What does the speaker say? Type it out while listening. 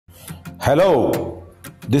Hello,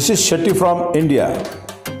 this is Shetty from India.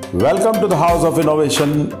 Welcome to the House of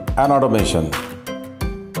Innovation and Automation.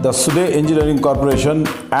 The SUDE Engineering Corporation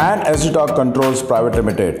and Sdtork Controls Private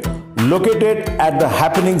Limited, located at the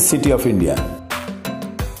happening city of India.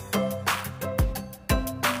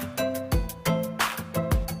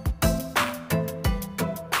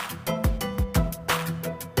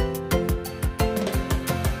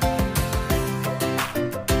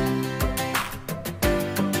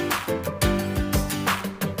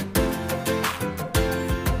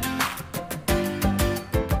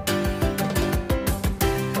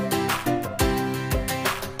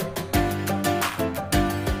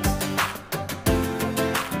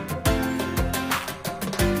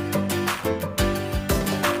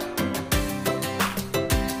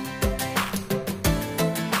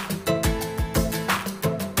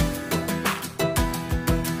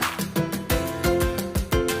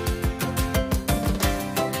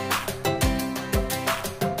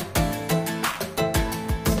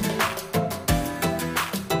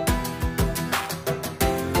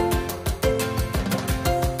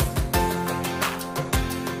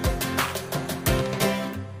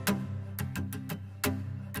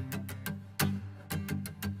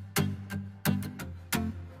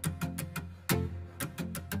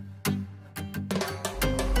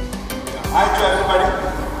 Hi to everybody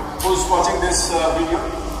who is watching this video.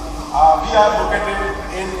 We are located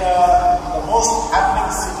in the most happening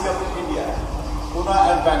city of India, Pune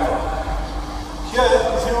and Bangalore. Here,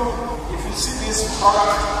 if you see this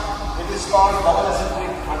product, it is called double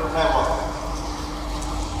eccentric butterfly valve.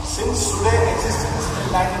 Since SUDE existence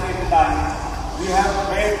in 1989, we have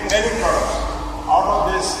made many products. Out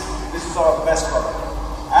of this is our best product,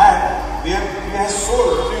 and we have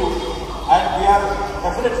sold few, and we are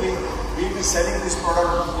definitely we will be selling this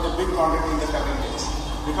product in a big quantity in the coming days.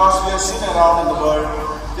 Because we have seen around in the world,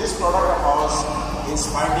 this product of ours is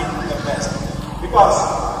finding the best. Because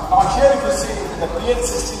now here if you see the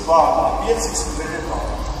PN16 valve, PN16 rated valve,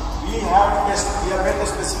 we have made the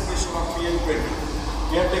specification of PN20.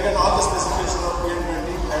 We have taken all the specification of PN20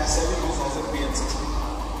 and selling this as a PN16.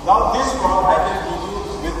 Now this valve I can give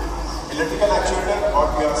you with electrical actuator,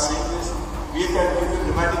 what we are seeing this. We can give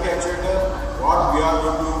you pneumatic actuator, what we are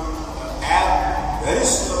going to add very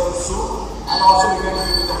soon, and also we can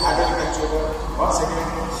do with the hydraulic actuator. Once again,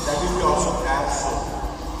 that will be also add soon.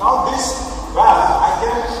 Now this valve,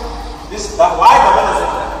 why double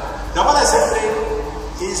eccentric? Double eccentric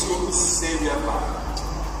is going to save your money.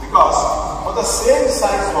 Because for the same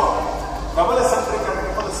size valve, double eccentric and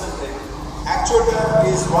triple eccentric, actuator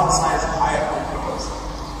is one size higher than triple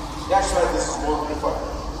eccentric. That's why this is more preferred.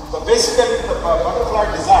 But basically the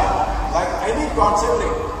butterfly design, like any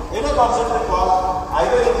concentric, in a concentric valve,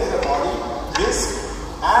 either it is a body, disc,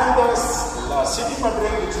 and the seating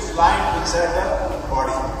material which is lined inside the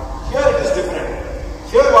body. Here it is different.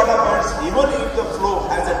 Here what happens, even if the flow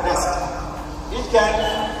has a dust, it can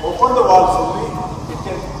open the valve fully, it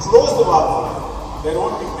can close the valve fully. There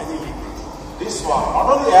won't be any leakage. This valve,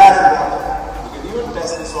 not only air and water, you can even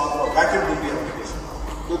test this valve for vacuum duty application.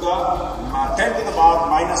 To the 10 to the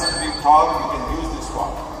power -3 torque, you can use this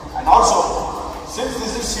valve. And also, since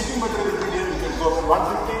this is seating material material, you can go for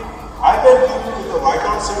 150. I can give you with the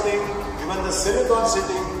white-on seating, even the silicone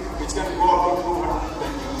seating, which can go up to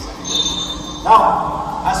 210 degrees.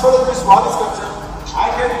 Now, as far as this valve is concerned,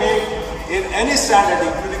 I can make in any standard,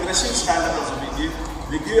 including Russian standard also we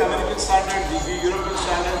give American standard, we give European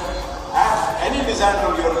standard, and any design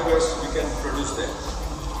from your request we can produce them.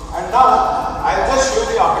 And now, I'll just show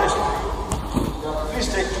the operation to you.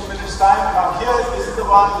 Please take 2 minutes time. Now here, this is the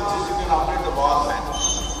one which is you can operate the valve manually.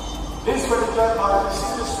 This particular, now you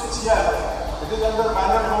see the switch here, it is under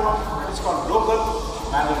manual mode, it is called local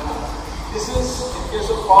manual mode. This is, in case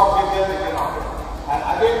of power failure, you can operate. And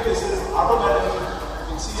again, this is automatic. You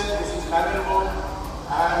can see here, this is manual mode,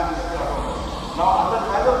 and this is auto mode. Now under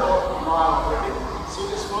manual mode, now I am operating. See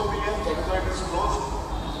this 4 million, technocrat is closed.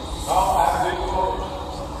 Now I am going to go.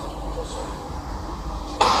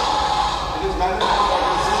 It is manual mode, I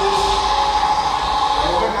can see this. The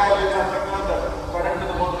moment I leave the technocrat, the current in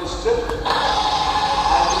the motor is stripped.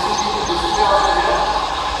 And this is the display over here.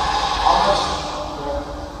 How much the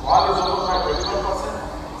valve is open by 21%.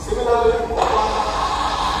 Similarly, open,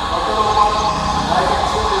 I can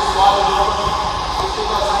see this valve is open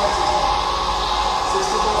 50%,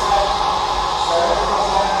 60%,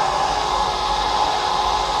 70%.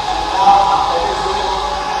 And now it is doing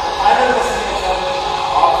the final destination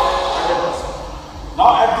of 100%. Now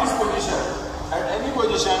at this position, at any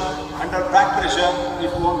position, under back pressure,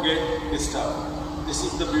 it won't get disturbed. This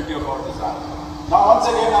is the beauty of our design. Now once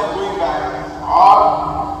again I am going back, or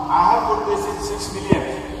I have to put this in 6 million.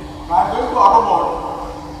 Now I am going to auto mode.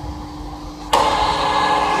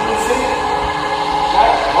 You will see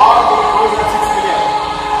that valve will close at 6 million.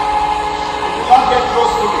 It will not get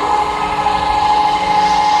closed fully.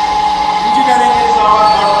 Engineering is our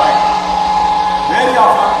third line. Very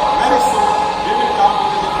often, very soon, we will come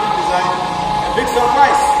with a different design, a big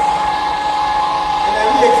surprise. In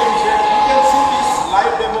every exhibition, you can see this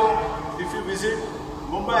live demo if you visit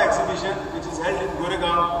Mumbai exhibition, which is held in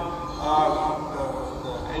Goregaon,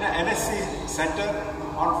 in an NSC center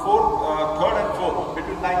on 3rd and 4th,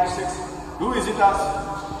 between 9 to 6. Do visit us,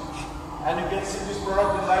 and you can see this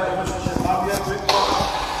product in live demonstration. Now we are doing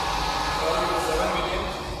for 7 million.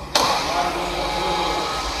 Now I'm doing for 4 million.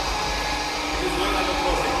 It is going under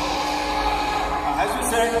closing. As we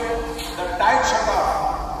said, the tight shutter,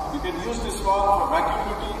 you can use this one for vacuum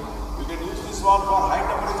duty, you can use this one for high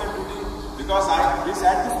temperature duty, because at this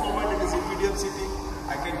moment it is impedance heating.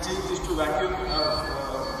 I can change this to vacuum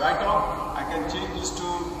I can change this to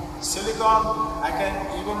silicon. I can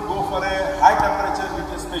even go for a high temperature with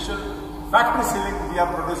a special factory sealing. We are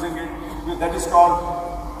producing it. That is called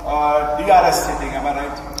DRS seating. Am I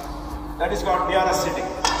right? That is called DRS seating.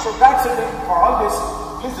 So that seating, for all this,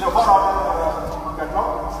 please refer our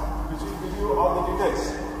catalog, which will give you all the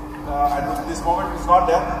details. At this moment it's not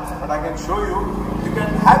there, but I can show you. You can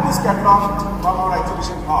have this catalog from our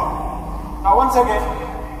exhibition hall. Now once again,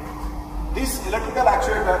 this electrical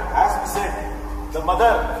actuator, as we said, the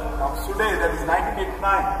mother of SUDE, that is 1989,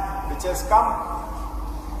 which has come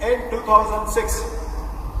in 2006.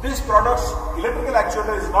 This product, electrical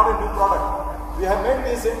actuator, is not a new product. We have made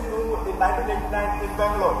this in 1989 in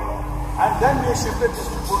Bangalore, and then we shifted this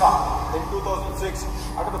to Pune in 2006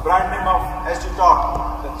 under the brand name of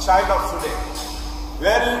Sdtork, the child of SUDE.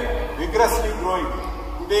 Very vigorously growing.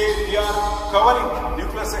 Today we are covering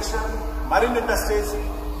nuclear section, marine industries,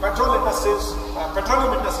 petroleum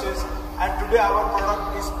industries, and today our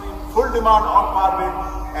product is in full demand on par with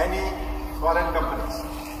any foreign companies.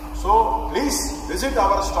 So please visit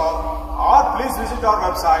our stall, or please visit our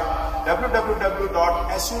website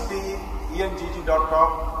www.sudengg.com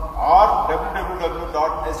or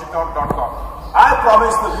www.sdtork.com. I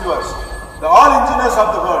promise the viewers, all engineers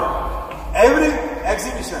of the world, every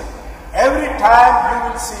exhibition, every time you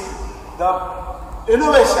will see the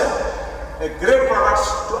innovation, a great products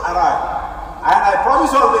to arrive. And I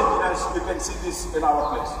promise all the engineers, you can see this in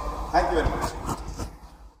our place. Thank you very much.